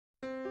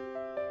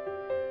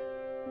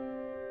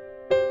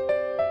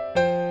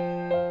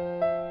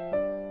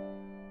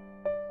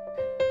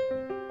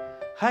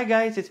Hi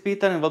guys, it's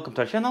Peter and welcome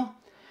to our channel.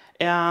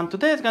 And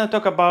today I'm going to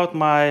talk about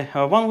my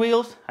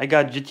Onewheels. I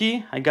got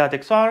GT, I got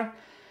XR.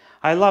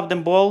 I love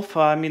them both.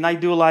 I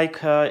do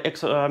like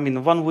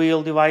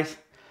one-wheel device.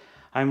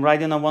 I'm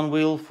riding a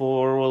one-wheel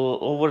for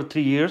over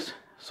 3 years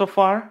so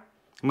far.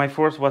 My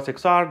first was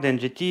XR, then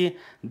GT,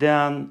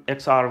 then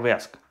XR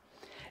VESC.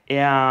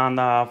 And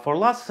for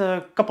last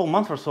couple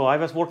months or so, I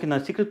was working on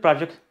a secret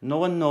project. No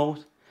one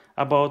knows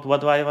about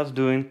what I was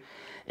doing.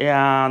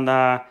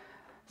 And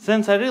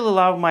since I really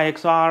love my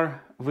XR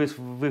with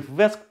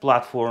VESC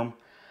platform,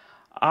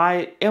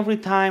 every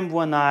time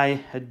when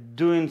I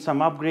doing some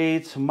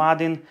upgrades,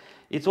 modding,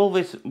 it's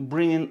always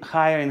bringing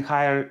higher and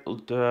higher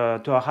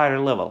to a higher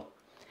level.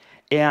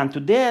 And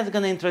today I'm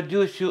gonna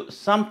introduce you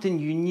something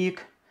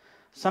unique,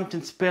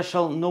 something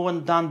special, no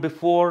one done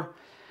before.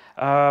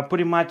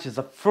 Pretty much is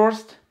the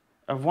first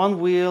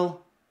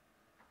one-wheel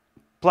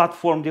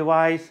platform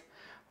device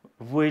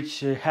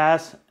which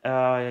has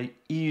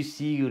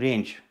EUC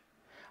range.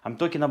 I'm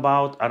talking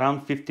about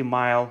around 50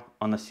 miles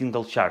on a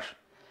single charge.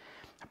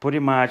 Pretty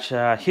much,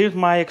 here's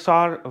my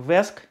XR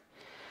VESC.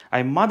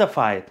 I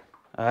modified.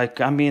 I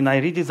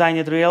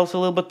redesigned rails a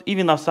little bit.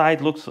 Even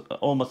outside looks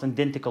almost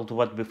identical to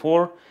what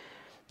before,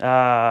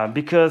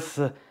 because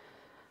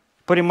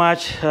pretty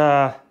much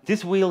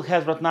this wheel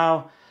has right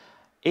now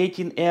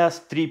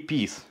 18S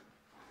 3-piece.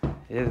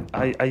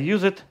 I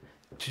use it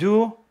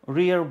 2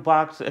 rear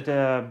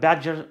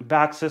Badger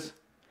boxes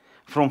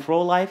from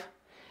ProLife,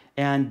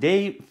 and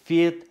they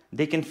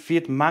can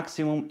fit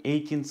maximum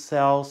 18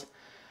 cells,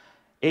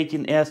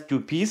 18S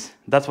 2-piece.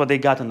 That's what they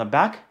got on the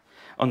back.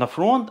 On the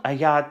front, I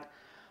got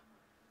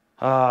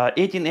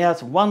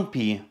 18S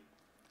 1P.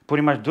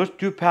 Pretty much those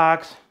 2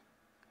 packs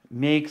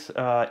makes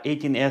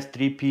 18S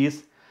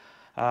 3-piece.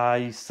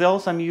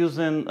 Cells I'm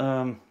using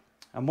a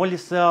Moly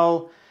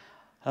cell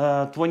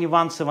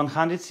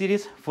 21700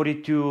 series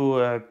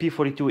 42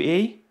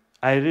 P42A.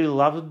 I really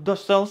love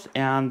those cells,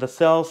 and the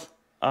cells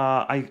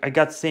I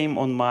got same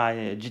on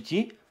my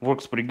GT.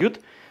 Works pretty good.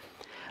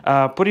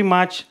 Pretty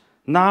much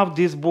now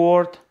this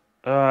board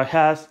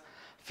has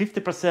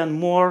 50%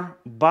 more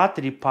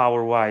battery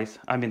power wise,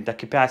 the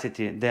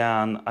capacity,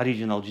 than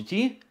original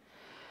GT.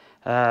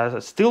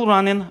 Still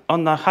running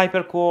on the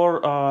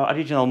Hypercore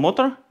original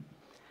motor,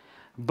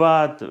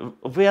 but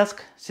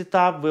VESC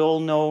setup, we all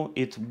know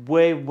it's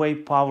way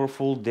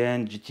powerful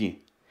than GT.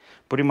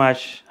 Pretty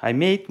much I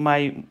made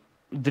my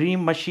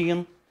dream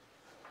machine,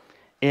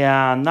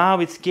 and now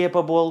it's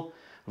capable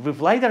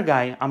with lighter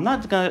guy. I'm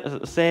not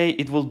gonna say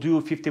it will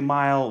do 50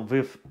 miles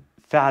with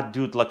fat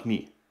dude like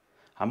me.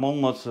 I'm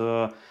almost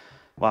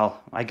well,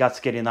 I got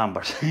scary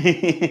numbers.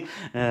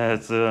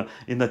 It's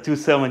in the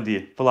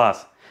 270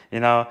 plus,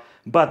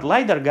 but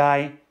lighter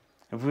guy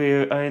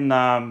with in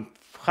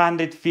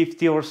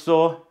 150 or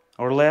so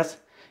or less,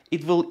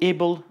 it will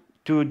able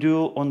to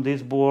do on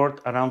this board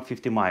around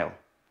 50 miles,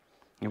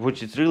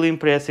 which is really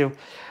impressive.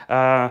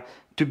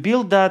 To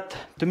build that,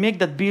 to make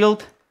that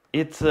build,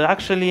 it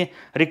actually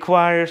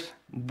requires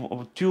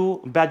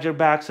 2 Badger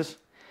boxes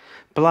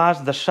plus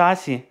the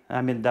chassis.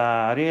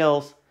 The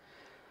rails,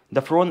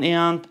 the front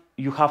end,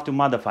 you have to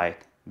modify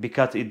it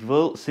because it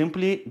will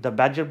simply, the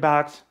Badger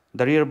box,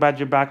 the rear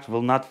Badger box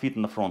will not fit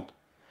in the front.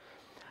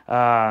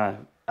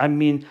 From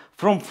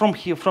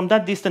here, from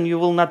that distance, you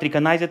will not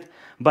recognize it.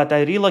 But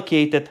I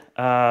relocated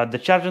the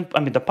charging,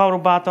 the power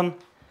button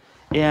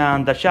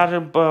and the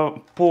charging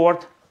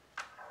port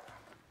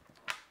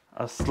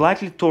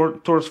slightly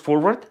towards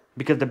forward,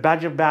 because the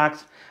Badger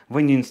box,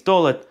 when you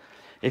install it,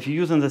 if you're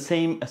using the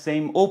same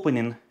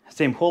opening,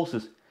 same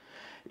holes,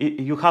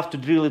 you have to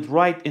drill it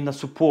right in the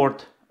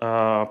support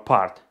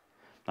part.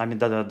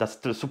 The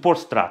support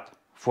strut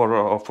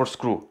for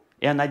screw.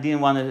 And I didn't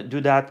want to do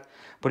that.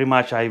 Pretty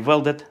much I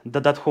welded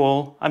that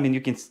hole.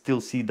 You can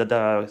still see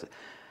the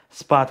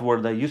spot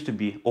where there used to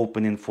be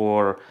opening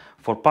for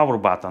power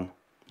button.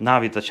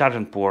 Now it's a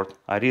charging port.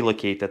 I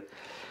relocated,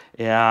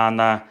 and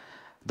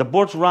the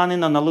board's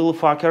running on a little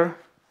fucker.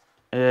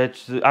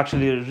 It's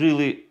actually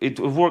really,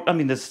 it worked.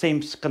 The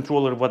same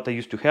controller what I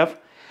used to have.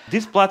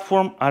 This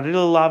platform, I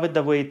really love it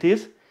the way it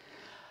is.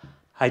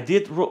 I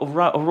did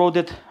rode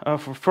it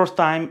for first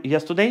time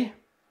yesterday.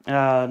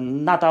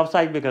 Not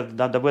outside because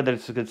the weather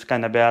is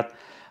kind of bad.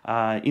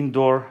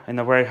 Indoor in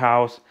a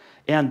warehouse.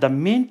 And the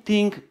main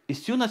thing,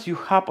 as soon as you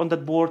hop on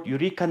that board, you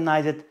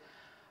recognize it,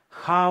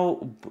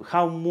 how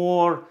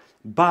more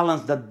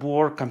balanced that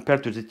board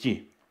compared to the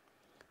T.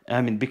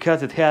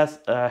 Because it has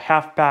a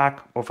half pack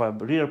of a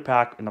rear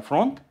pack in the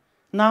front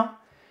now.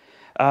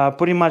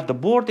 Pretty much the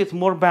board is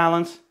more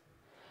balanced.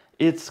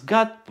 It's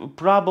got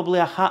probably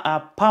a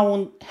 1.5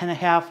 pounds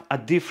a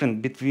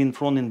difference between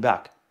front and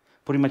back.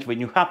 Pretty much when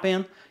you hop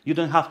in, you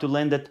don't have to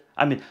land it,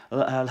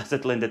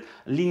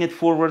 lean it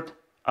forward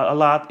a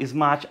lot as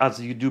much as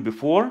you do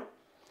before.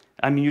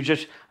 You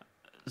just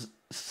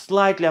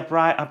slightly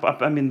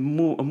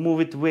move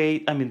it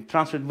weight,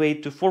 transfer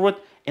weight to forward,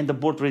 and the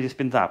board really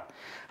spins up.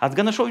 I was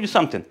gonna show you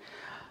something.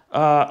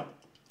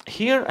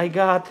 Here I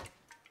got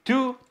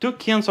two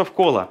cans of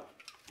cola.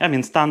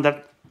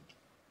 Standard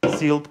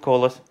sealed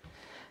colas.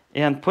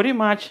 And pretty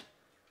much,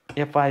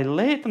 if I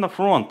lay it in the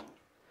front,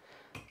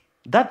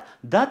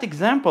 that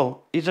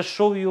example is just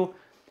show you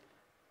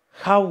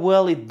how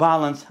well it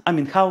balanced. I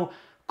mean, how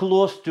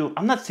close to,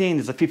 I'm not saying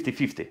it's a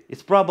 50-50.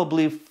 It's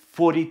probably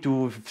 40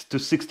 to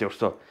 60 or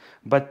so.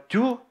 But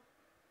two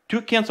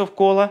cans of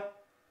cola,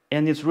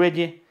 and it's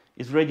ready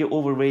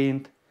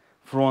overweighing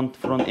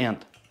front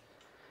end.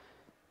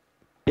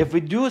 If we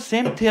do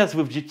same test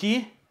with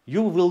GT,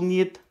 you will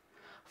need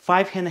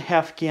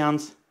 5.5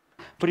 cans.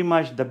 Pretty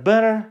much the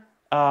better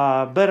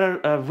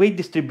weight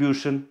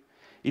distribution.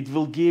 It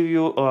will give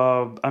you,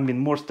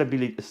 more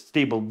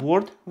stable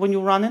board when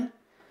you're running.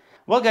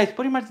 Well, guys,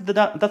 pretty much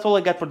that's all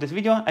I got for this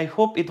video. I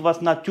hope it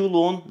was not too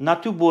long,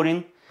 not too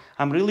boring.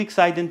 I'm really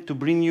excited to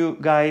bring you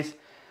guys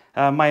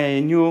my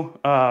new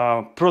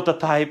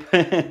prototype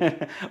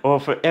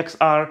of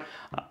XR.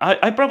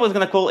 I probably was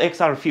gonna call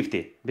XR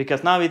 50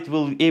 because now it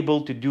will be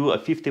able to do a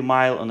 50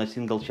 mile on a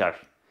single charge.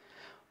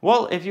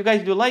 Well, if you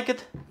guys do like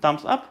it,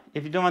 thumbs up.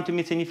 If you don't want to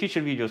miss any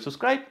future videos,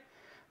 subscribe.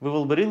 We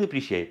will be really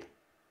appreciate.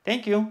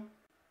 Thank you.